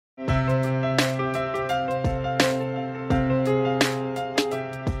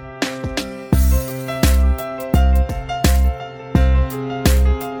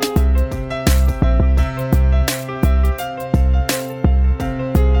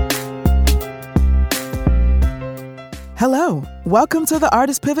Hello, welcome to the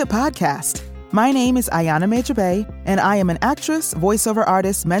Artist Pivot Podcast. My name is Ayana Majabay, and I am an actress, voiceover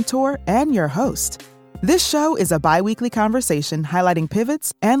artist, mentor, and your host. This show is a bi-weekly conversation highlighting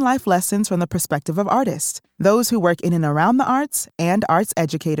pivots and life lessons from the perspective of artists, those who work in and around the arts, and arts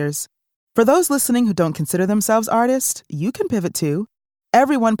educators. For those listening who don't consider themselves artists, you can pivot too.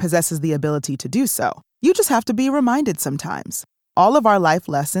 Everyone possesses the ability to do so. You just have to be reminded sometimes. All of our life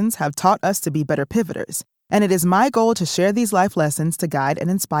lessons have taught us to be better pivoters, and it is my goal to share these life lessons to guide and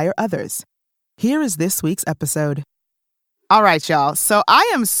inspire others. Here is this week's episode. All right, y'all. So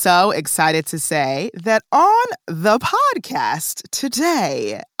I am so excited to say that on the podcast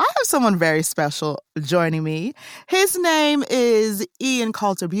today, I have someone very special joining me. His name is Ian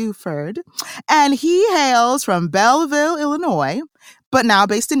Coulter-Buford, and he hails from Belleville, Illinois, but now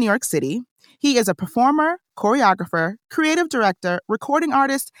based in New York City. He is a performer, choreographer, creative director, recording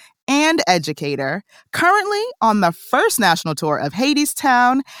artist, and educator, currently on the first national tour of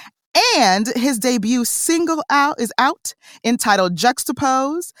Hadestown, and his debut single is out, entitled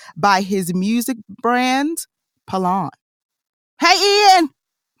Juxtapose, by his music brand, Palon. Hey, Ian!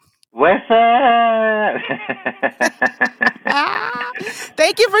 What's up?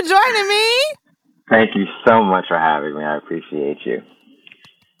 Thank you for joining me. Thank you so much for having me. I appreciate you.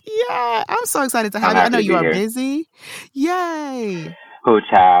 Yeah, I'm so excited to have you. I know you are busy. Yay. Oh,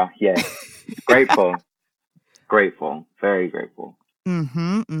 child. Yes. Grateful. Grateful. Very grateful.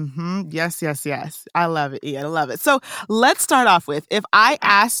 Yes. I love it, Ian. I love it. So let's start off with, if I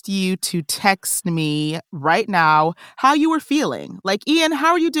asked you to text me right now how you were feeling, like, Ian,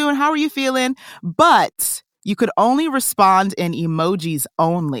 how are you doing? How are you feeling? But you could only respond in emojis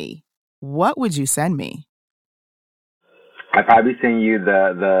only. What would you send me? I'd probably send you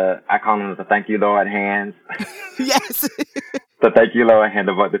I call them the thank you Lord hands. Yes. The thank you Lord hand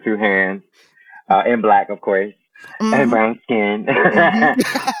about the two hands, in black, of course, and brown skin.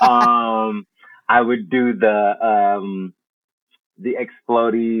 I would do the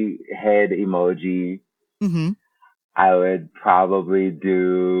explodey head emoji. I would probably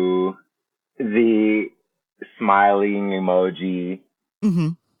do the smiling emoji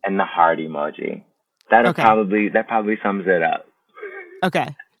and the heart emoji. That probably sums it up.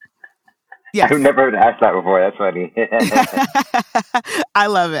 Okay. Yes. I've never heard asked that before. That's funny. I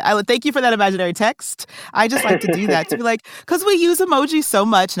love it. Thank you for that imaginary text. I just like to do that to be like, because we use emojis so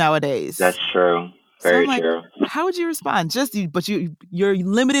much nowadays. That's true. Very true. How would you respond? You're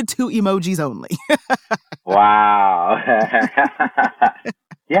limited to emojis only. Wow.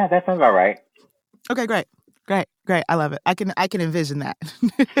 Yeah, that sounds about right. Okay, great. I love it. I can envision that.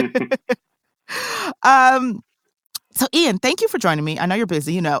 So Ian, thank you for joining me. I know you're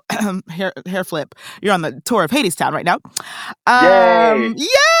busy, hair flip. You're on the tour of Hadestown right now.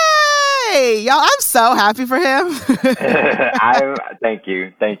 Yay! Y'all, I'm so happy for him. Thank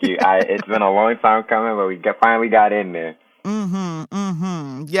you. It's been a long time coming, but we finally got in there.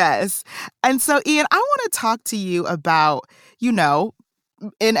 Yes. And so Ian, I want to talk to you about,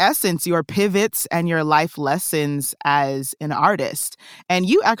 in essence, your pivots and your life lessons as an artist. And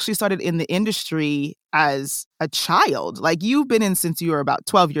you actually started in the industry as a child. Like, you've been in since you were about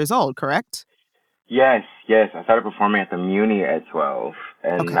 12 years old, correct? Yes. I started performing at the Muni at 12.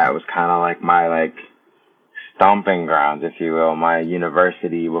 And that was kind of like my, stomping grounds, if you will, my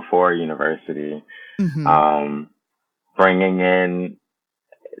university before university. Bringing in...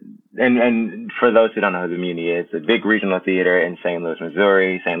 And for those who don't know who the Muni is, it's a big regional theater in St. Louis,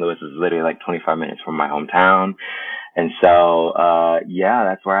 Missouri. St. Louis is literally 25 minutes from my hometown. And so,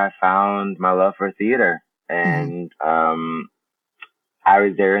 that's where I found my love for theater. And I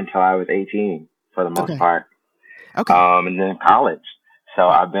was there until I was 18 for the most part. And then college. So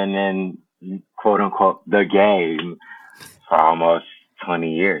I've been in, quote unquote, the game for almost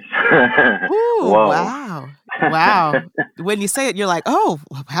 20 years. Ooh, Whoa. Wow. When you say it, you're like, oh,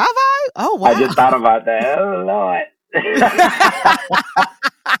 have I? Oh, wow. I just thought about that. Oh, Lord.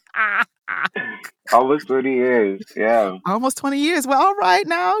 Almost 20 years. Yeah. Almost 20 years. Well, all right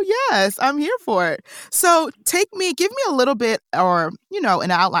now. Yes, I'm here for it. So give me a little bit, or,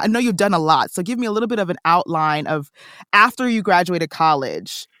 an outline. I know you've done a lot. So give me a little bit of an outline of, after you graduated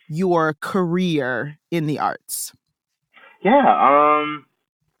college, your career in the arts. Yeah.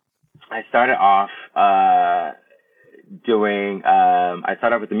 I started off I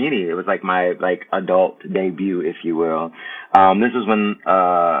started off with the Muni. It was like my adult debut, if you will. This was when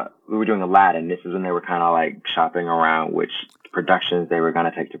we were doing Aladdin. This is when they were kind of shopping around which productions they were going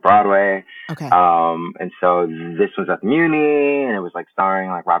to take to Broadway. And so this was at the Muni, and it was starring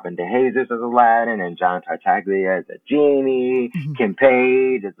Robin DeJesus as Aladdin and John Tartaglia as a genie, Kim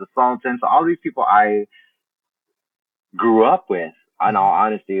Page as the Sultan. So all these people I grew up with. In all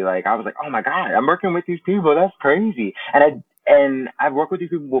honesty, like I was like, oh my god, I'm working with these people. That's crazy. And I've worked with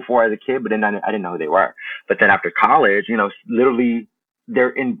these people before as a kid, but then I didn't know who they were. But then after college, literally they're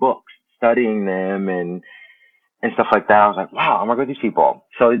in books, studying them and stuff like that. I was like, wow, I'm working with these people.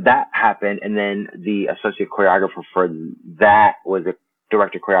 So that happened, and then the associate choreographer for that was a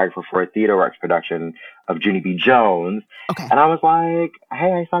director choreographer for a TheaterWorks production of Junie B. Jones. Okay. And I was like,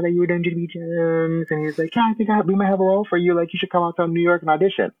 hey, I saw that you were doing Junie B. Jones. And he was like, yeah, I think we might have a role for you. Like, you should come out to New York and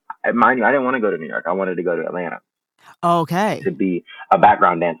audition. Mind you, I didn't want to go to New York. I wanted to go to Atlanta. Okay. To be a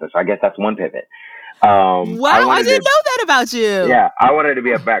background dancer. So I guess that's one pivot. Wow, I didn't know that about you. Yeah, I wanted to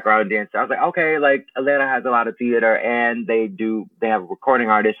be a background dancer. I was like, okay, like Atlanta has a lot of theater and they have recording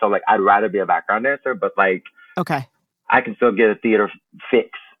artists. So like, I'd rather be a background dancer, but like, okay, I can still get a theater fix,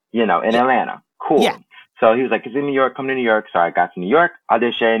 in Atlanta. Cool. Yeah. So he was like, it's in New York, come to New York. So I got to New York,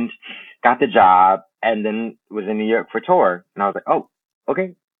 auditioned, got the job, and then was in New York for tour. And I was like, oh,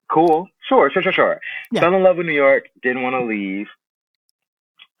 okay, cool. Sure. Yeah. Fell in love with New York, didn't want to leave.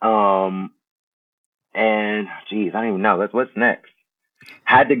 And geez, I don't even know. What's next.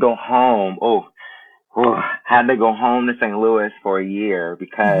 Had to go home. Had to go home to St. Louis for a year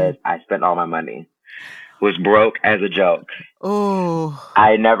because I spent all my money. Was broke as a joke. Oh.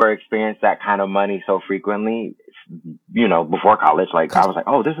 I never experienced that kind of money so frequently, before college. Like, I was like,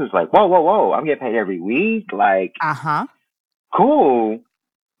 oh, this is like, whoa. I'm getting paid every week. Like, cool.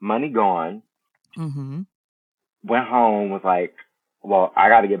 Money gone. Mm-hmm. Went home, was like, well, I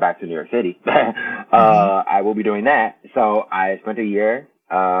got to get back to New York City. I will be doing that. So I spent a year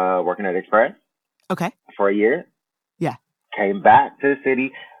working at Express. Okay. For a year. Yeah. Came back to the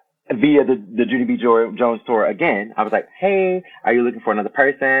city via the Junie B. Jones tour again. I was like, hey, are you looking for another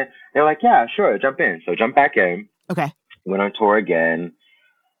person? They were like, yeah, sure, jump in. So jump back in. Okay. Went on tour again.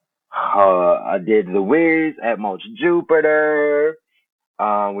 I did The Wiz at Mulch Jupiter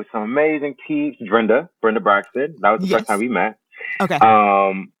with some amazing peeps. Brenda Braxton. That was the first time we met. Okay.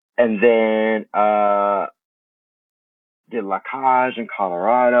 And then did La Cage in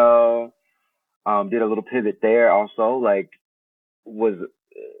Colorado. Did a little pivot there also. Like, was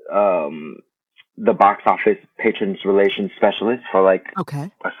the box office patrons relations specialist for like a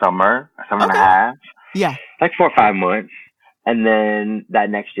summer and a half. Yeah. Like 4 or 5 months. And then that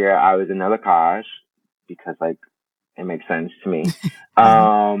next year I was in La Cage because like it makes sense to me.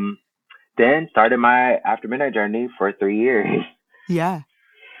 Then started my After Midnight journey for 3 years. Yeah.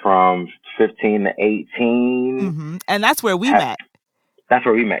 From 15 to 18. Mm-hmm. And that's where we met. That's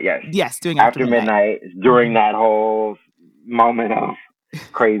where we met, yes. Yes, doing After Midnight. During that whole moment of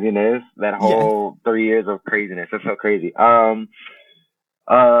craziness, that whole 3 years of craziness. It's so crazy. Made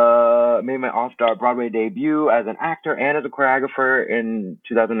my all-star Broadway debut as an actor and as a choreographer in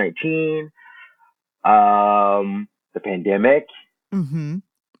 2019. The pandemic. Mm-hmm.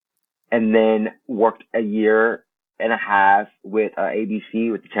 And then worked a year and a half with ABC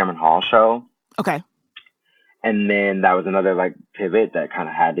with the Chairman Hall show. Okay. And then that was another like pivot that kind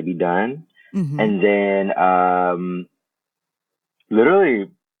of had to be done. Mm-hmm. And then literally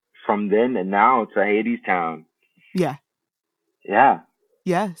from then and now to Hadestown. Yeah. Yeah.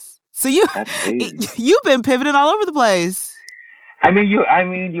 Yes. So you've been pivoting all over the place. I mean you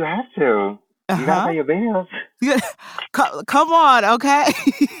have to. You gotta pay your bills. Come on, okay?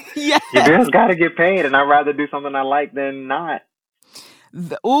 Yes. Your bills gotta get paid, and I'd rather do something I like than not.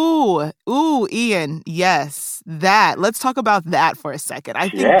 Ooh, Ian. Yes, that. Let's talk about that for a second. I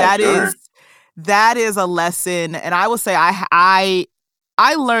think that is a lesson, and I will say I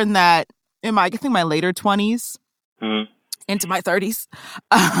learned that in my later 20s. Mm-hmm. Into my 30s,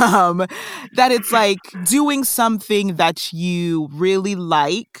 that it's like doing something that you really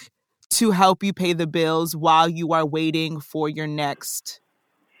like to help you pay the bills while you are waiting for your next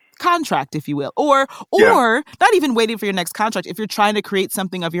contract, if you will. Or not even waiting for your next contract. If you're trying to create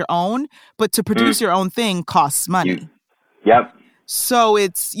something of your own, but to produce your own thing costs money. Yep. So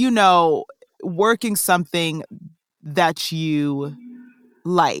it's, working something that you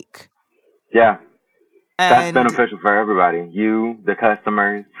like. Yeah. That's beneficial for everybody. You, the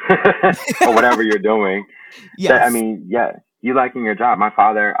customers, or whatever you're doing. Yes. You liking your job. My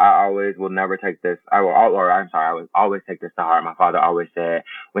father, I always will never take this. I will always take this to heart. My father always said,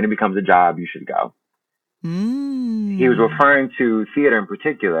 when it becomes a job, you should go. Mm. He was referring to theater in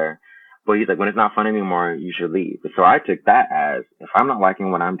particular, but he's like, when it's not fun anymore, you should leave. So I took that as, if I'm not liking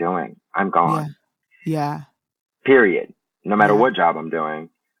what I'm doing, I'm gone. Yeah. Period. No matter what job I'm doing.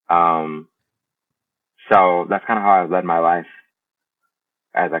 So that's kind of how I've led my life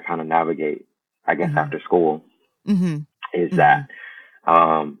as I kind of navigate, I guess, after school. Mm-hmm. Is that,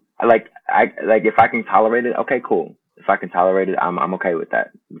 if I can tolerate it, okay, cool. if I can tolerate it, I'm okay with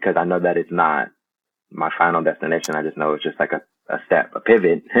that, because I know that it's not my final destination. I just know it's just like a step, a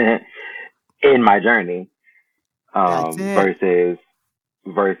pivot in my journey, That's it.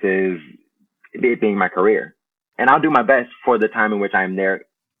 versus it being my career. And I'll do my best for the time in which I'm there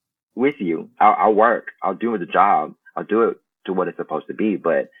with you. I'll work. I'll do the job. I'll do it to what it's supposed to be.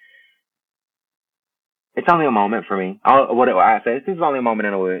 But it's only a moment for me. What do I say? This is only a moment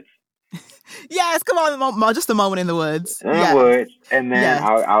in the woods. Yes, come on, just a moment in the woods. In the Yes. woods, and then Yes.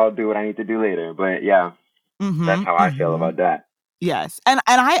 I'll do what I need to do later. But yeah, that's how I feel about that. Yes. And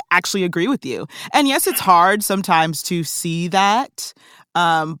I actually agree with you. And yes, it's hard sometimes to see that.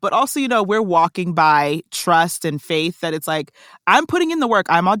 But also, we're walking by trust and faith that it's like, I'm putting in the work,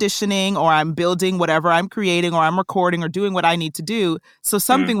 I'm auditioning, or I'm building whatever I'm creating, or I'm recording, or doing what I need to do. So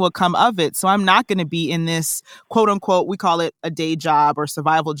something will come of it. So I'm not going to be in this, quote unquote, we call it a day job or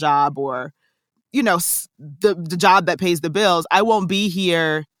survival job, or, the job that pays the bills. I won't be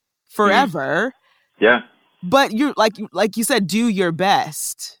here forever. Yeah. But you're like you said, do your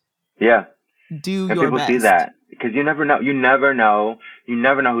best. Yeah. Do and your people best. see that, because you never know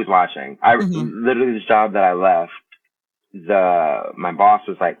who's watching. Literally, this job that I left, my boss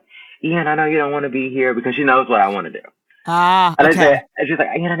was like, Ian, I know you don't want to be here, because she knows what I want to do. And I said, and she's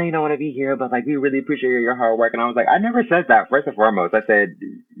like, Ian, I know you don't want to be here, but like, we really appreciate your hard work. And I was like, I never said that. First and foremost, I said,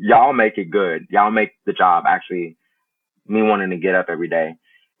 y'all make it good. Y'all make the job actually me wanting to get up every day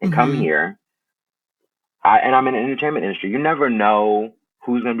and come here. And I'm in the entertainment industry. You never know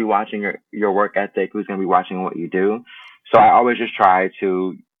who's going to be watching your work ethic, who's going to be watching what you do. So I always just try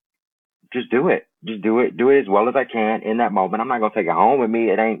to just do it. Just do it as well as I can in that moment. I'm not going to take it home with me.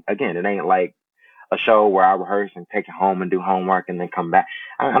 It ain't like a show where I rehearse and take it home and do homework and then come back.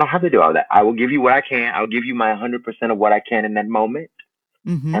 I don't have to do all that. I will give you what I can. I'll give you my 100% of what I can in that moment.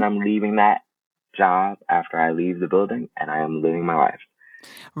 And I'm leaving that job after I leave the building, and I am living my life.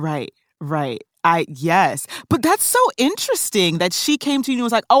 Right. Yes. But that's so interesting that she came to you and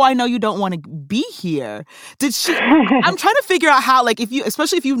was like, oh, I know you don't want to be here. Did she? I'm trying to figure out how, like,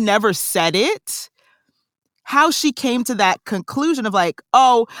 especially if you never said it, how she came to that conclusion of like,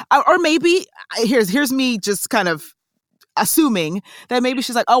 oh, or maybe here's me just kind of assuming that maybe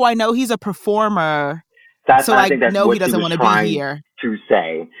she's like, oh, I know he's a performer. I think that's what he doesn't want to be here. To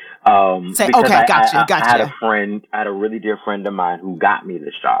say, okay, gotcha. I had a really dear friend of mine who got me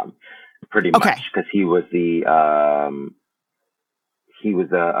this job, pretty much, because he was the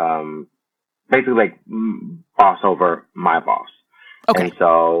basically like boss over my boss. Okay. And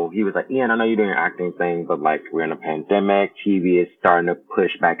so he was like, Ian, I know you're doing your acting thing, but like, we're in a pandemic, TV is starting to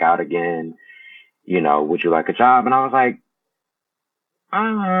push back out again. Would you like a job? And I was like,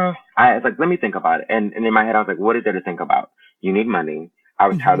 I was like, let me think about it. And in my head, I was like, what is there to think about? You need money. I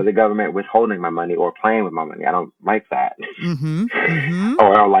was tired of the government withholding my money or playing with my money. I don't like that.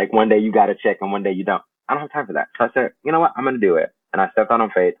 Or like, one day you got a check and one day you don't. I don't have time for that. So I said, you know what? I'm going to do it. And I stepped out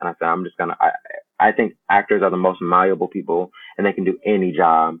on faith, and I said, I'm just going to, I think actors are the most malleable people, and they can do any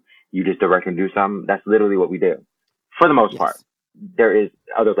job. You just direct and do something. That's literally what we do. For the most part. There is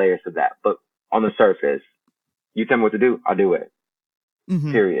other layers to that. But on the surface, you tell me what to do, I'll do it.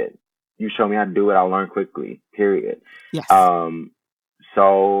 Period. You show me how to do it, I'll learn quickly. Period. Yes.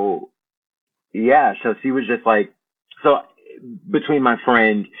 So she was just like, so between my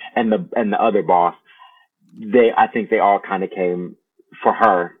friend and the other boss, I think they all kind of came for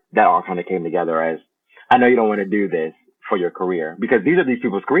her. That all kind of came together as, I know you don't want to do this for your career, because these are these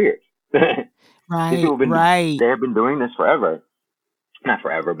people's careers. Right. These people they have been doing this forever. Not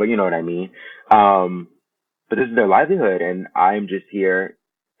forever, but you know what I mean. But this is their livelihood, and I'm just here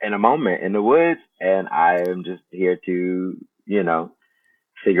in a moment in the woods, and I am just here to,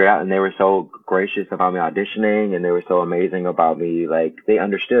 figure it out. And they were so gracious about me auditioning, and they were so amazing about me. Like, they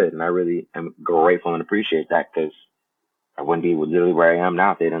understood, and I really am grateful and appreciate that, because I wouldn't be literally where I am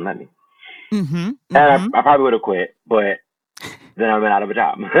now if they didn't let me. And I probably would have quit, but then I've been out of a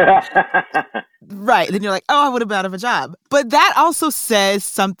job. Right. Then you're like, oh, I would have been out of a job. But that also says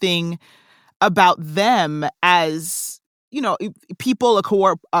something about them as, people, a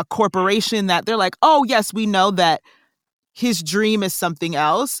corporation, that they're like, oh, yes, we know that his dream is something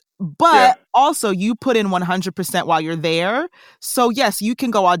else, but also you put in 100% while you're there. So yes, you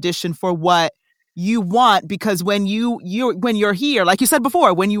can go audition for what you want, because when you're here, like you said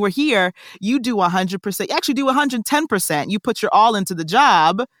before, when you were here, you do 100%, you actually do 110%. You put your all into the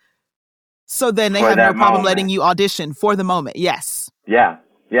job. So then they have no problem letting you audition for the moment. Yes. Yeah.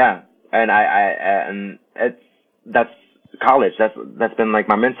 And that's college. That's been like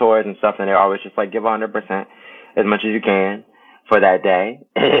my mentors and stuff. And they're always just like, give 100% as much as you can for that day,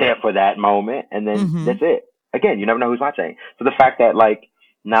 for that moment. And then that's it. again, you never know who's watching. So the fact that like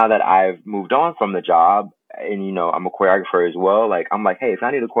now that I've moved on from the job and I'm a choreographer as well, like I'm like, hey, if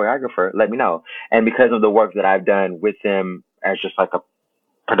I need a choreographer, let me know. And because of the work that I've done with them as just like a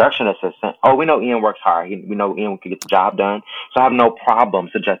production assistant, oh, we know Ian works hard. We know Ian can get the job done. So I have no problem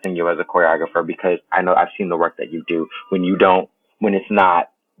suggesting you as a choreographer because I know I've seen the work that you do when it's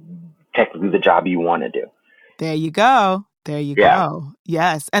not technically the job you want to do. There you go. There you go.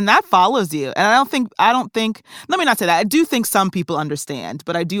 Yes. And that follows you. And I don't think, let me not say that. I do think some people understand,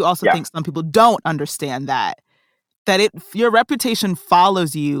 but I do also think some people don't understand that your reputation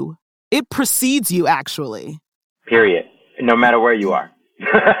follows you. It precedes you, actually. Period. No matter where you are.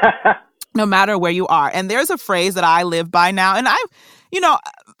 No matter where you are. And there's a phrase that I live by now. And I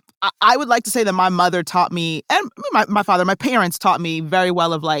would like to say that my mother taught me, and my father, my parents taught me very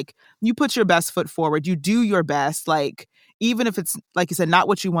well of like, you put your best foot forward, you do your best, like, even if it's, like you said, not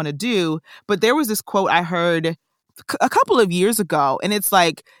what you want to do. But there was this quote I heard a couple of years ago, and it's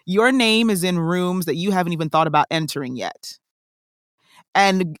like, your name is in rooms that you haven't even thought about entering yet.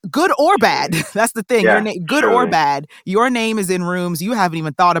 And good or bad, that's the thing. Yeah, good truly. Or bad, your name is in rooms you haven't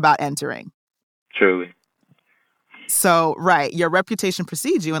even thought about entering. Truly. So, right, your reputation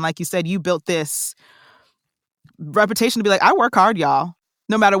precedes you. And like you said, you built this reputation to be like, I work hard, y'all,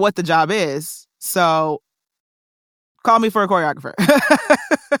 no matter what the job is. So call me for a choreographer.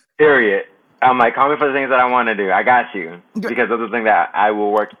 Period. I'm like, call me for the things that I want to do. I got you. Because those are the things that I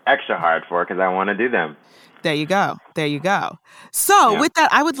will work extra hard for because I want to do them. There you go. There you go. So with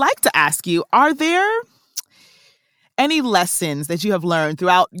that, I would like to ask you, are there any lessons that you have learned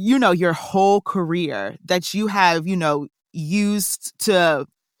throughout, your whole career that you have, used to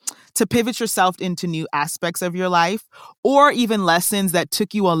pivot yourself into new aspects of your life, or even lessons that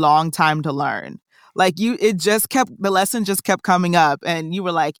took you a long time to learn? Like the lesson just kept coming up and you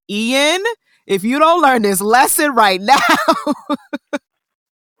were like, Ian, if you don't learn this lesson right now.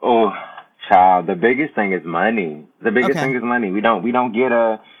 Oh, child, the biggest thing is money. The biggest thing is money. You don't get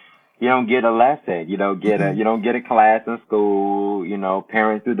a lesson. You don't get a class in school.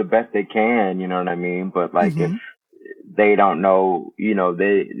 Parents do the best they can, you know what I mean? But like if they don't know,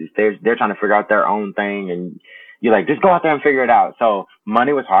 they're trying to figure out their own thing and you're like, just go out there and figure it out. So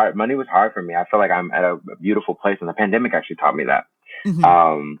money was hard. Money was hard for me. I feel like I'm at a beautiful place, and the pandemic actually taught me that.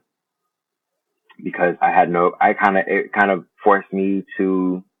 Because it kind of forced me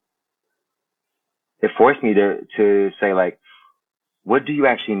to say like, what do you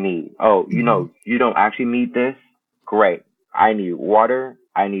actually need? Oh, you don't actually need this? Great. I need water.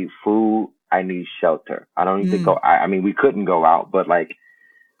 I need food. I need shelter. I don't need to go. I mean, we couldn't go out, but like,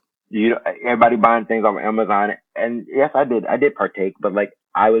 everybody buying things on Amazon. And yes, I did partake, but like,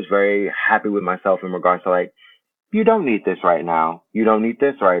 I was very happy with myself in regards to like, you don't need this right now. You don't need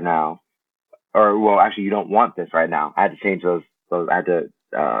this right now. Or, well, actually, you don't want this right now. I had to change those. I had to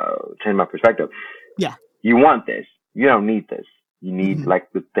change my perspective. Yeah. You want this. You don't need this. You need, like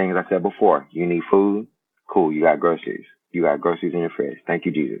the things I said before. You need food. Cool. You got groceries. You got groceries in your fridge. Thank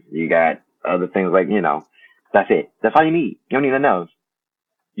you, Jesus. You got other things like, that's it. That's all you need. You don't need nothing else.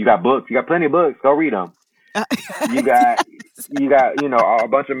 You got books. You got plenty of books. Go read them. You got, a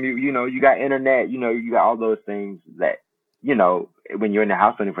bunch of, you got internet. You got all those things that, when you're in the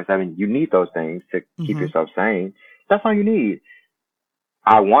house 24/7, you need those things to keep yourself sane. That's all you need.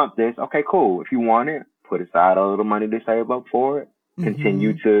 I want this. Okay, cool. If you want it, put aside a little money to save up for it.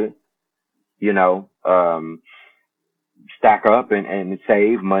 Continue to, stack up and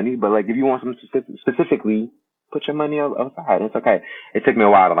save money. But like, if you want something specifically, put your money aside. It's okay. It took me a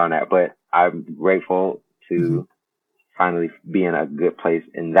while to learn that, but I'm grateful to finally be in a good place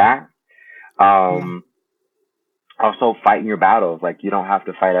in that. Also fighting your battles. Like, you don't have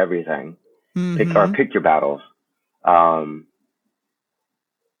to fight everything. Pick your battles. Cause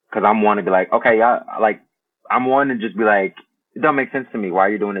I'm one to be like, okay, y'all, like, I'm one to just be like, it don't make sense to me. Why are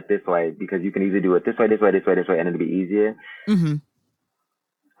you doing it this way? Because you can easily do it this way, and it'll be easier. I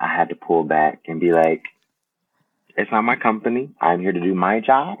had to pull back and be like, it's not my company. I'm here to do my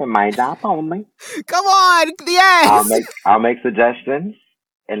job and my job only. Come on. Yes. I'll make suggestions.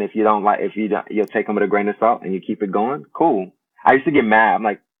 And if you'll take them with a grain of salt and you keep it going. Cool. I used to get mad. I'm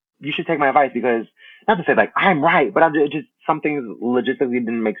like, you should take my advice because, not to say like I'm right, but just some things logistically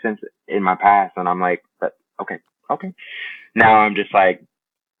didn't make sense in my past. And I'm like, but okay. Now I'm just like,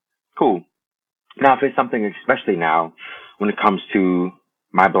 cool. Now if it's something, especially now when it comes to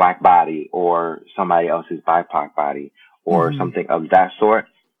my Black body or somebody else's BIPOC body or something of that sort,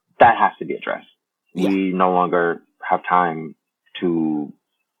 that has to be addressed. Yeah. We no longer have time to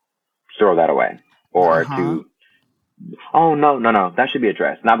throw that away or to, oh, no, that should be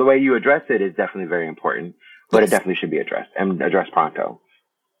addressed. Now, the way you address it is definitely very important, but it Yes. definitely should be addressed and addressed pronto.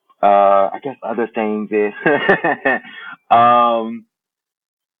 I guess other things is, um,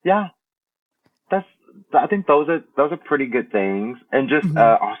 yeah, that's, I think those are pretty good things. And just,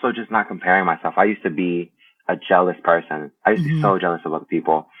 Mm-hmm. also just not comparing myself. I used to be a jealous person. I used to be Mm-hmm. so jealous of other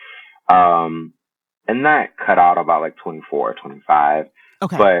people. Um, and that cut out about like 24, 25.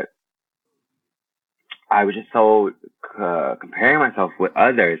 Okay. But I was just so, comparing myself with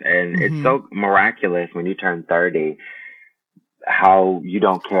others. And it's Mm-hmm. so miraculous when you turn 30, how you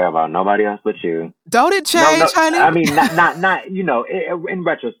don't care about nobody else but you. Don't it No, change, no, honey? I mean, not, in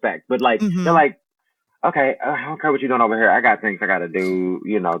retrospect, but like, you're Mm-hmm. like, okay, I don't care what you're doing over here. I got things I got to do,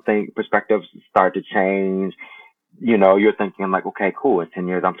 think perspectives start to change. You're thinking like, okay, cool. In 10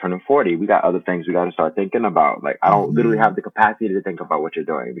 years, I'm turning 40. We got other things we got to start thinking about. Like, I don't literally Mm-hmm. have the capacity to think about what you're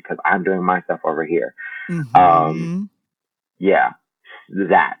doing because I'm doing my stuff over here. Um, Mm-hmm. yeah,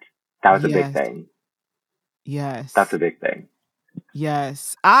 that was a big Yes. thing. That's Yes. a big thing.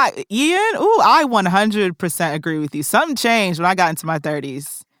 Yes. Ian, I 100% agree with you. Something changed when I got into my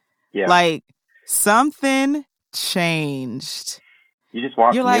 30s. Yeah. Like, something changed. You just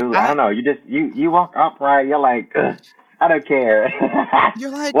walk You're like, new. I don't know. You just you walk upright. You're like, ugh, I don't care.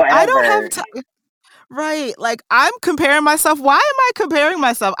 you're like, I don't have Whatever. time. Right. Like, I'm comparing myself. Why am I comparing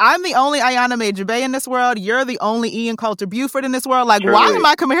myself? I'm the only Ayanna Major Bay in this world. You're the only Ian Coulter-Buford in this world. Like, why am Truly.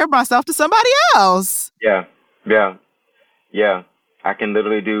 I comparing myself to somebody else? Yeah. Yeah. Yeah. I can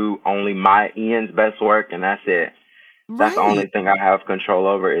literally do only my Ian's best work, and that's it. That's the only Right. thing I have control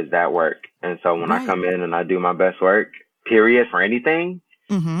over is that work. And so when I Right. come in and I do my best work, period, for anything,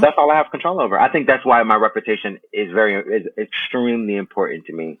 Mm-hmm. that's all I have control over. I think that's why my reputation is extremely important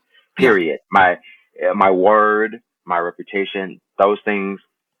to me. Yeah. Period. My word, my reputation, those things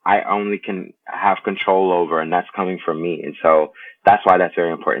I only can have control over, and that's coming from me. And so that's why that's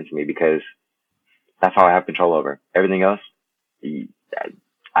very important to me because that's all I have control over. Everything else,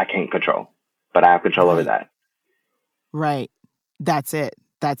 I can't control, but I have control over Right. that. Right. That's it.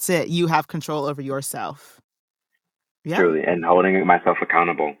 That's it. You have control over yourself. Yeah. Truly, and holding myself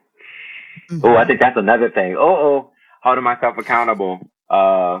accountable. Mm-hmm. Oh, I think that's another thing. Holding myself accountable.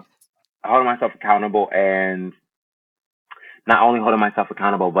 Holding myself accountable, and not only holding myself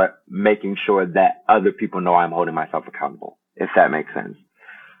accountable, but making sure that other people know I'm holding myself accountable. If that makes sense.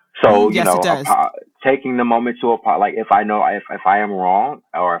 So Yes, it does. taking the moment to like if I know if I am wrong,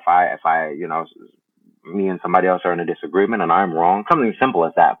 or if I me and somebody else are in a disagreement and I'm wrong, something simple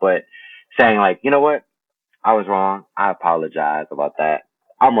as that, but saying like, you know what, I was wrong. I apologize about that.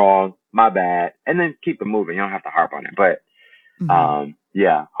 I'm wrong. My bad. And then keep it moving. You don't have to harp on it. But Mm-hmm.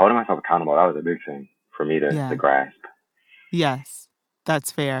 yeah, holding myself accountable, that was a big thing for me to Yeah. grasp. Yes.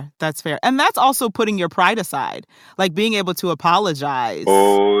 That's fair. That's fair. And that's also putting your pride aside. Like, being able to apologize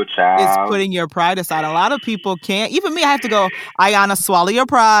Oh, is child. putting your pride aside. A lot of people can't. Even me, I have to go, Ayanna, swallow your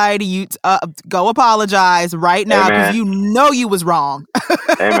pride. You go apologize right now because Amen. you know you was wrong.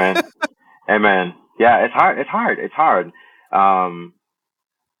 Amen. Amen. Yeah, it's hard. It's hard. It's hard.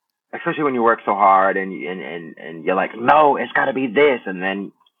 Especially when you work so hard and you're like, no, it's got to be this, and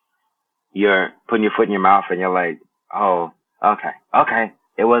then you're putting your foot in your mouth and you're like, oh, okay,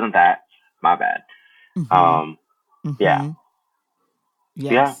 it wasn't that. My bad. Mm-hmm. Yeah, Mm-hmm.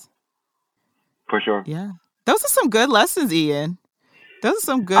 yeah, Yes. for sure. Yeah. Those are some good lessons, Ian. Those are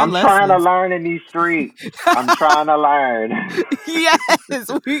some good I'm trying to lessons. learn in these streets. I'm trying to learn. Yes.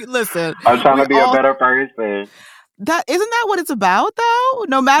 Listen. I'm trying We to be a all better person. That isn't that what it's about though?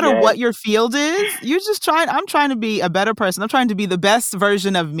 No matter Yes, what your field is, I'm trying to be a better person. I'm trying to be the best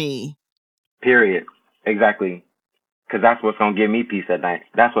version of me. period. Exactly. Because that's what's going to give me peace at night.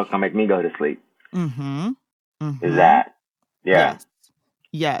 That's what's going to make me go to sleep. Mm-hmm. Is Mm-hmm. that. Yeah. Yes.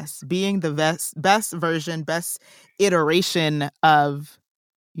 Yes. Being the best version, best iteration of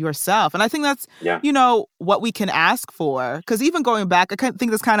yourself. And I think that's, Yeah. What we can ask for. Because even going back, I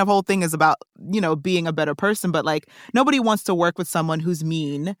think this kind of whole thing is about, being a better person. But like, nobody wants to work with someone who's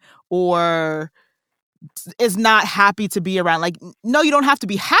mean or is not happy to be around. Like, no, you don't have to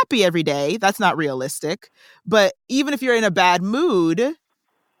be happy every day. That's not realistic. But even if you're in a bad mood,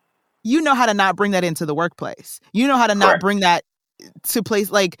 you know how to not bring that into the workplace. You know how to not Correct. bring that to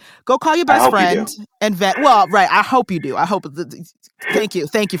place. Like, go call your I best hope you friend do. and vent. Well, right. I hope you do. I hope. Thank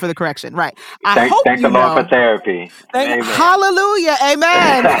you for the correction. Right. I hope Thank the you Lord for know. therapy. Amen. Hallelujah.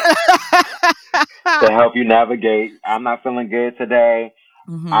 Amen. To help you navigate. I'm not feeling good today.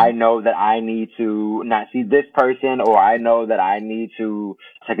 Mm-hmm. I know that I need to not see this person, or I know that I need to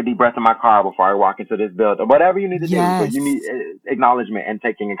take a deep breath in my car before I walk into this building, or whatever you need to do. But you need acknowledgement and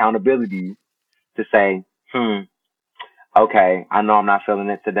taking accountability to say, okay, I know I'm not feeling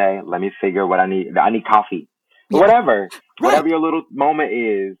it today. Let me figure what I need. I need coffee. Yeah. Whatever. Right. Whatever your little moment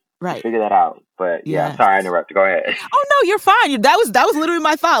is, Right. figure that out. But yeah, Yes. sorry I interrupted. Go ahead. Oh no, you're fine. That was literally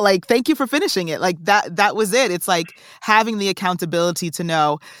my thought. Like, thank you for finishing it. Like that was it. It's like having the accountability to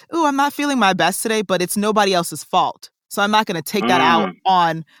know, ooh, I'm not feeling my best today, but it's nobody else's fault. So I'm not going to take that out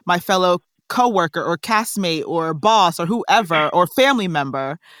on my fellow coworker or castmate or boss or whoever or family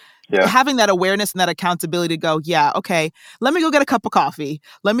member. Yeah. Having that awareness and that accountability to go, yeah, okay, let me go get a cup of coffee.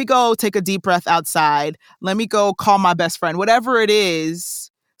 Let me go take a deep breath outside. Let me go call my best friend, whatever it is,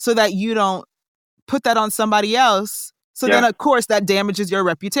 so that you don't put that on somebody else. So then, of course, that damages your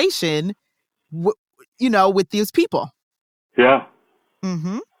reputation, with these people. Yeah.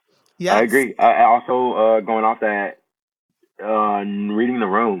 Mm-hmm. Yes. I agree. I also, going off that, reading the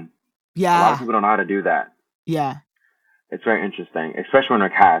room. Yeah. A lot of people don't know how to do that. Yeah. It's very interesting, especially when we're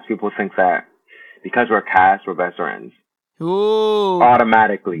cast. People think that because we're cast, we're best friends. Ooh.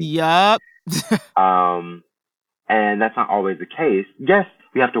 Automatically. Yup. And that's not always the case. Yes,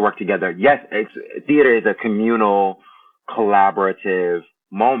 we have to work together. Yes, theater is a communal, collaborative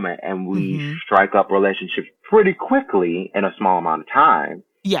moment, and we strike up relationships pretty quickly in a small amount of time.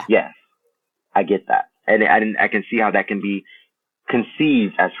 Yeah. Yes, I get that. And I can see how that can be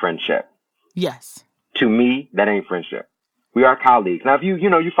conceived as friendship. Yes. To me, that ain't friendship. We are colleagues. Now, if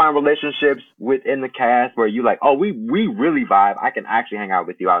you find relationships within the cast where you like, oh, we really vibe. I can actually hang out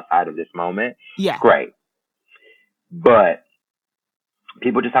with you outside of this moment. Yeah. Great. But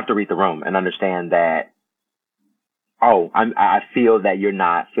people just have to read the room and understand that, oh, I feel that you're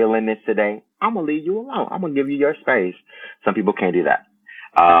not feeling this today. I'm going to leave you alone. I'm going to give you your space. Some people can't do that.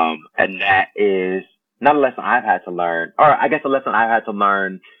 And that is not a lesson I've had to learn, or I guess a lesson I've had to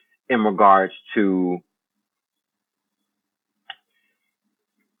learn in regards to,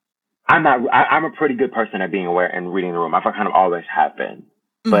 I'm a pretty good person at being aware and reading the room. I kind of always have been.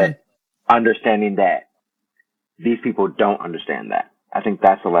 But understanding that these people don't understand that. I think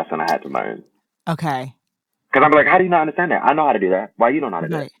that's the lesson I had to learn. Okay. Because I'm like, how do you not understand that? I know how to do that. Why you don't know how to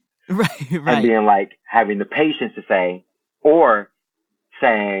do it? Right. And being like, having the patience to say, or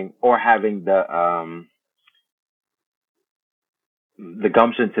having the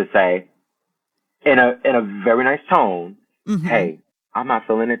gumption to say, in a very nice tone, hey, I'm not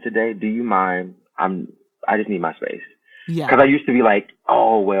feeling it today. Do you mind? I just need my space. Yeah. Because I used to be like,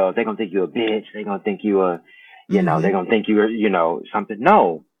 oh, well, they're going to think you a bitch. They're going to think you they're going to think you're, something.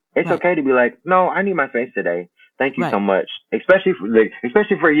 No, it's okay to be like, no, I need my space today. Thank you so much. Especially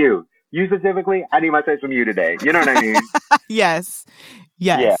for you. You specifically, I need my space from you today. You know what I mean? Yes.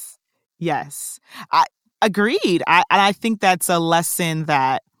 I agreed. I think that's a lesson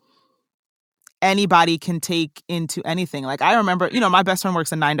that anybody can take into anything. Like, I remember, my best friend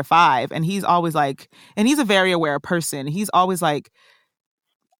works a 9 to 5, and he's always like, and he's a very aware person. He's always like,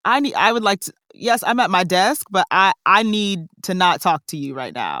 I would like to, yes, I'm at my desk, but I need to not talk to you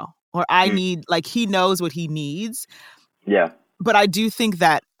right now. Or I need, like, he knows what he needs. Yeah. But I do think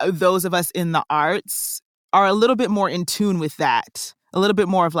that those of us in the arts are a little bit more in tune with that. A little bit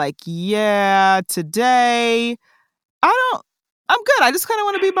more of like, yeah, today, I'm good. I just kind of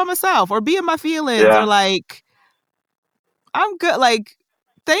want to be by myself or be in my feelings or like, I'm good. Like,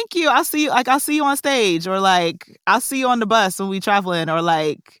 thank you. I'll see you on stage, or like, I'll see you on the bus when we traveling, or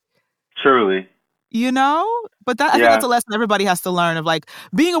like. Truly. But I think that's a lesson everybody has to learn, of like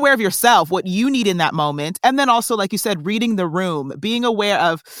being aware of yourself, what you need in that moment. And then also, like you said, reading the room, being aware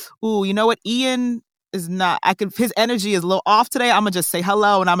of, ooh, you know what? Ian is not, his energy is a little off today. I'm going to just say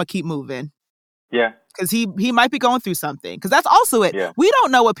hello and I'm going to keep moving. Yeah. Because he might be going through something. Because that's also it. Yeah. We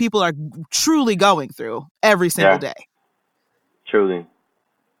don't know what people are truly going through every single day. Truly.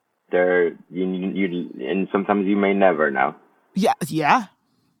 And sometimes you may never know. Yeah.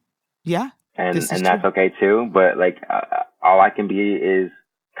 And that's okay too. But like, all I can be is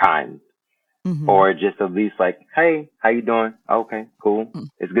kind, or just at least like, hey, how you doing? Okay, cool.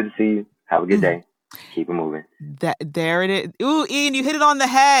 It's good to see you. Have a good day. Keep it moving. There it is. Ooh, Ian, you hit it on the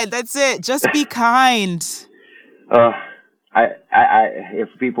head. That's it. Just be kind. If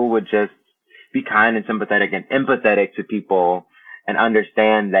people would just be kind and sympathetic and empathetic to people, and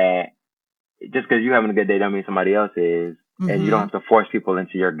understand that just because you're having a good day don't mean somebody else is, and you don't have to force people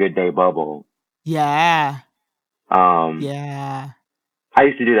into your good day bubble. Yeah. Yeah. I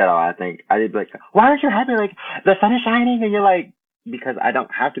used to do that a lot. I think I'd be like, why aren't you happy? Like, the sun is shining, and you're like, because I don't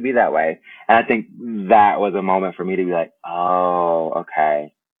have to be that way. And I think that was a moment for me to be like, oh,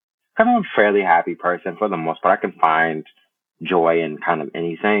 okay. Because I'm a fairly happy person for the most part. I can find joy in kind of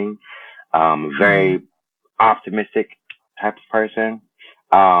anything. Very optimistic type of person.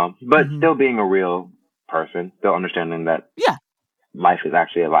 But still being a real person, still understanding that life is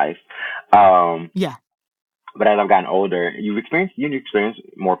actually a life. But as I've gotten older, you experience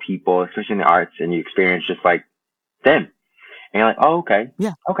more people, especially in the arts, and you experience just like them. And you're like, oh, okay,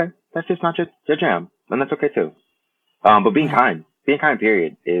 Yeah. okay, that's just not your jam, and that's okay too. But Right. being kind,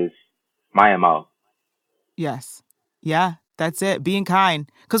 period, is my MO. Yes. Yeah, that's it. Being kind.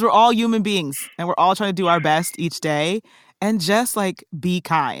 Because we're all human beings and we're all trying to do our best each day and just like be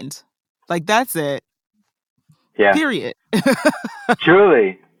kind. Like that's it. Yeah, Period.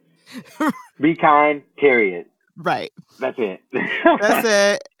 truly, be kind, period. Right. That's it. That's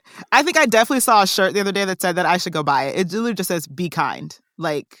it. I think I definitely saw a shirt the other day that said that I should go buy it. It literally just says be kind.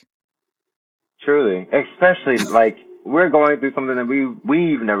 Like, Truly, especially like we're going through something that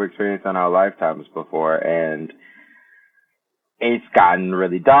we've never experienced in our lifetimes before, and it's gotten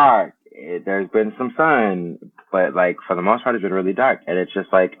really dark. There's been some sun, but like for the most part, it's been really dark, and it's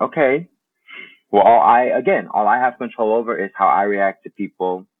just like, okay, well, all I have control over is how I react to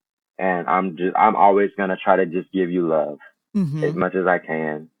people, and I'm always gonna try to just give you love as mm-hmm. much as I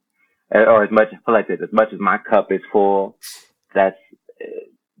can, or as much as much as my cup is full. That's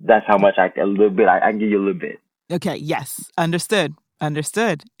that's how much a little bit I can give you a little bit. Okay. Yes. Understood.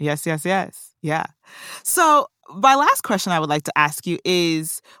 Understood. Yes, yes, yes. Yeah. So my last question I would like to ask you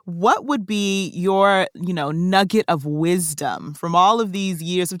is what would be your, nugget of wisdom from all of these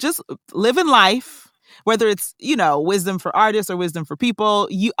years of just living life, whether it's, wisdom for artists or wisdom for people,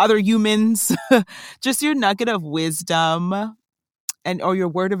 other humans, just your nugget of wisdom and or your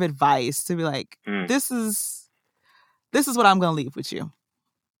word of advice to be like, Mm. this is what I'm going to leave with you.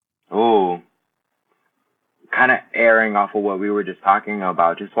 Ooh, kind of airing off of what we were just talking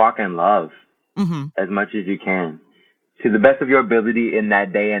about. Just walk in love Mm-hmm. as much as you can, to the best of your ability in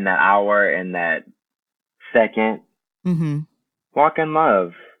that day, in that hour, in that second. Mm-hmm. Walk in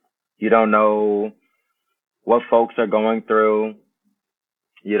love. You don't know what folks are going through.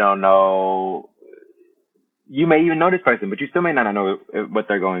 You don't know. You may even know this person, but you still may not know what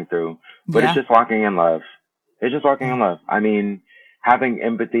they're going through. But it's Yeah. just walking in love. It's just walking Yeah. in love. I mean, having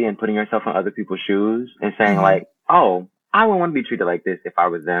empathy and putting yourself in other people's shoes and saying Mm-hmm. like, oh, I wouldn't want to be treated like this if I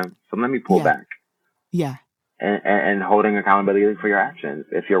was them. So let me pull Yeah. back. Yeah. And holding accountability for your actions.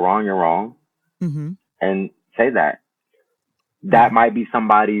 If you're wrong, you're wrong. Mm-hmm. And say that. Yeah. That might be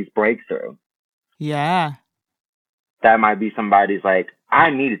somebody's breakthrough. Yeah. That might be somebody's like, I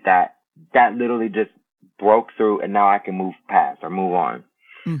needed that. That literally just broke through and now I can move past or move on.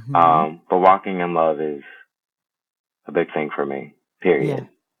 Mm-hmm. But walking in love is a big thing for me, Yeah. period.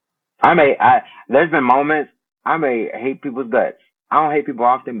 There's been moments I may hate people's guts. I don't hate people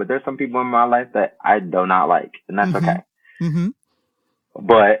often, but there's some people in my life that I do not like, and that's Mm-hmm. okay. Mm-hmm.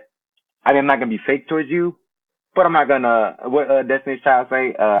 But I mean, I'm not gonna be fake towards you, but I'm not gonna, what Destiny's Child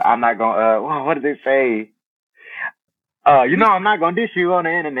say, I'm not gonna, what does it say? I'm not gonna dish you on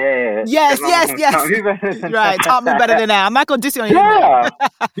the internet. Yes, 'Cause I'm yes, gonna tell yes. you better than Right. Taught me better that. than that. I'm not going to diss you on the Yeah,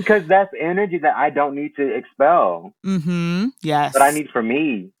 internet. because that's energy that I don't need to expel, Mm-hmm. but I Yes. need for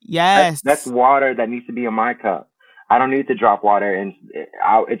me. That's Yes. water that needs to be in my cup. I don't need to drop water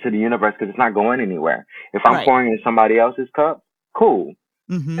out into the universe because it's not going anywhere. If I'm Right. pouring in somebody else's cup, cool.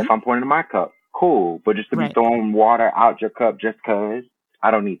 Mm-hmm. If I'm pouring in my cup, cool. But just to be Right. throwing water out your cup just cause, I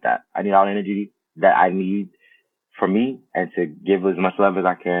don't need that. I need all the energy that I need for me and to give as much love as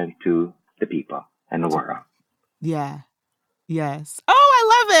I can to the people and the world. Yeah. Yes. Oh, I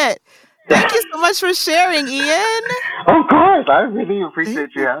love it. Thank you so much for sharing, Ian. Of course, I really appreciate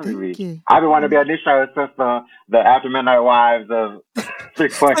Thank you you. having Thank me. you. I've been wanting to be on this show since the After Midnight Wives of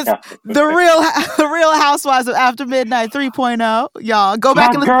 3.0. The real Housewives of After Midnight 3.0. Y'all go back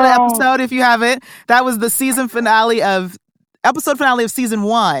My and listen to the girl, episode if you haven't. That was the episode finale of season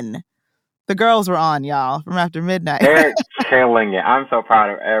 1. The girls were on, y'all, from After Midnight. they're killing it. I'm so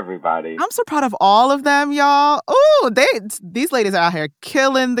proud of everybody. I'm so proud of all of them, y'all. Ooh, these ladies are out here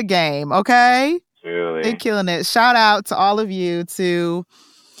killing the game, okay? Really. They're killing it. Shout out to all of you, to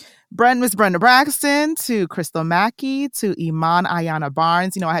Miss Brenda Braxton, to Crystal Mackey, to Iman Ayana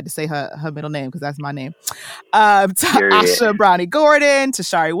Barnes. I had to say her middle name because that's my name. To Asha Brownie Gordon, to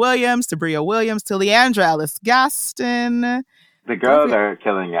Shari Williams, to Bria Williams, to Leandra Ellis Gaston. The girls are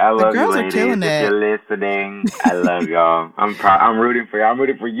killing it. I love you, ladies. If you're listening, I love y'all. I'm proud. I'm rooting for you. I'm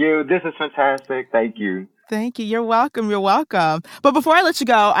rooting for you. This is fantastic. Thank you. Thank you. You're welcome. You're welcome. But before I let you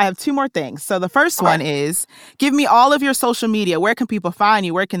go, I have 2 more things. So the first one is, give me all of your social media. Where can people find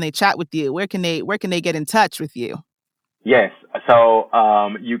you? Where can they chat with you? Where can they get in touch with you? Yes. So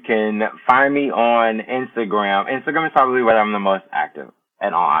you can find me on Instagram. Instagram is probably where I'm the most active,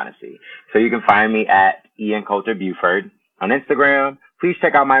 in all honesty. So you can find me at Ian Coulter-Buford on Instagram. Please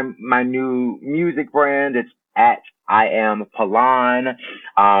check out my new music brand. It's at I Am Palan.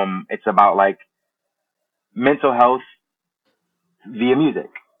 It's about like mental health via music,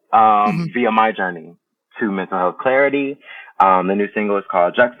 via my journey to mental health clarity. The new single is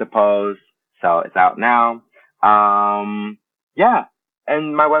called Juxtapose, so it's out now. Yeah,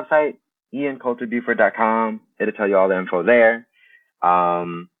 and my website, Coulter-Buford.com. It'll tell you all the info there.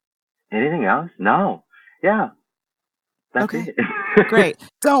 Anything else? No. Yeah. That's okay. it. Great.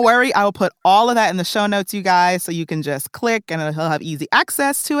 Don't worry. I will put all of that in the show notes, you guys, so you can just click and he'll have easy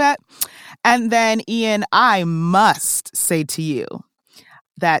access to it. And then, Ian, I must say to you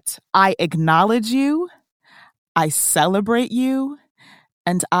that I acknowledge you, I celebrate you,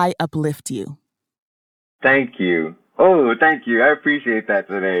 and I uplift you. Thank you. Oh, thank you. I appreciate that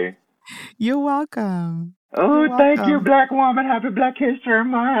today. You're welcome. Oh, thank you, Black woman. Happy Black History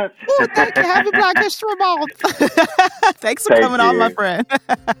Month. Oh, thank you. Happy Black History Month. Thanks for coming on, my friend.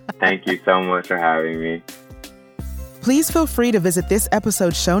 Thank you so much for having me. Please feel free to visit this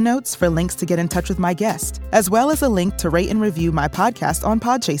episode's show notes for links to get in touch with my guest, as well as a link to rate and review my podcast on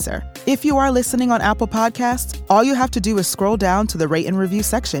Podchaser. If you are listening on Apple Podcasts, all you have to do is scroll down to the rate and review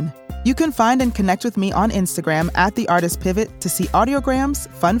section. You can find and connect with me on Instagram at The Artist Pivot to see audiograms,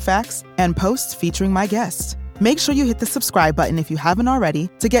 fun facts, and posts featuring my guests. Make sure you hit the subscribe button if you haven't already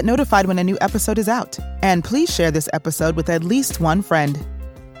to get notified when a new episode is out. And please share this episode with at least one friend.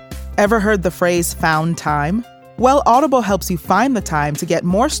 Ever heard the phrase found time? Well, Audible helps you find the time to get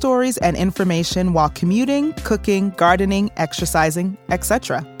more stories and information while commuting, cooking, gardening, exercising,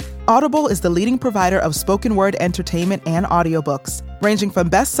 etc. Audible is the leading provider of spoken word entertainment and audiobooks, ranging from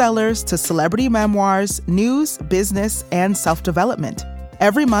bestsellers to celebrity memoirs, news, business, and self-development.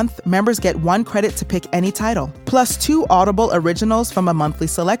 Every month, members get 1 credit to pick any title, plus 2 Audible originals from a monthly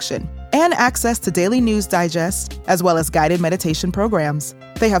selection, and access to daily news digest, as well as guided meditation programs.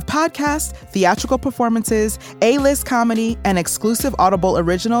 They have podcasts, theatrical performances, A-list comedy, and exclusive Audible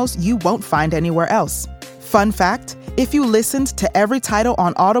originals you won't find anywhere else. Fun fact, if you listened to every title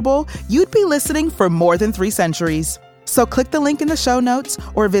on Audible, you'd be listening for more than 3 centuries. So click the link in the show notes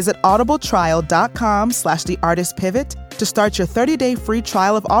or visit audibletrial.com/theartistpivot to start your 30-day free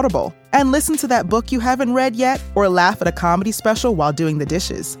trial of Audible and listen to that book you haven't read yet or laugh at a comedy special while doing the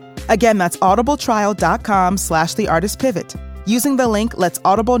dishes. Again, that's audibletrial.com/theartistpivot. Using the link lets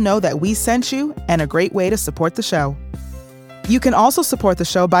Audible know that we sent you and a great way to support the show. You can also support the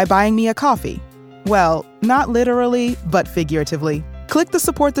show by buying me a coffee. Well, not literally, but figuratively. Click the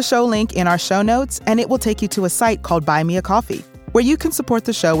Support the Show link in our show notes, and it will take you to a site called Buy Me a Coffee, where you can support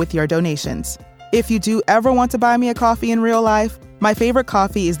the show with your donations. If you do ever want to buy me a coffee in real life, my favorite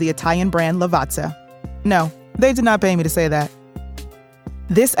coffee is the Italian brand Lavazza. No, they did not pay me to say that.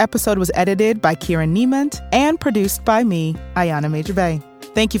 This episode was edited by Kieran Niemand and produced by me, Ayana Major Bay.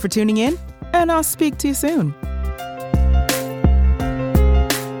 Thank you for tuning in, and I'll speak to you soon.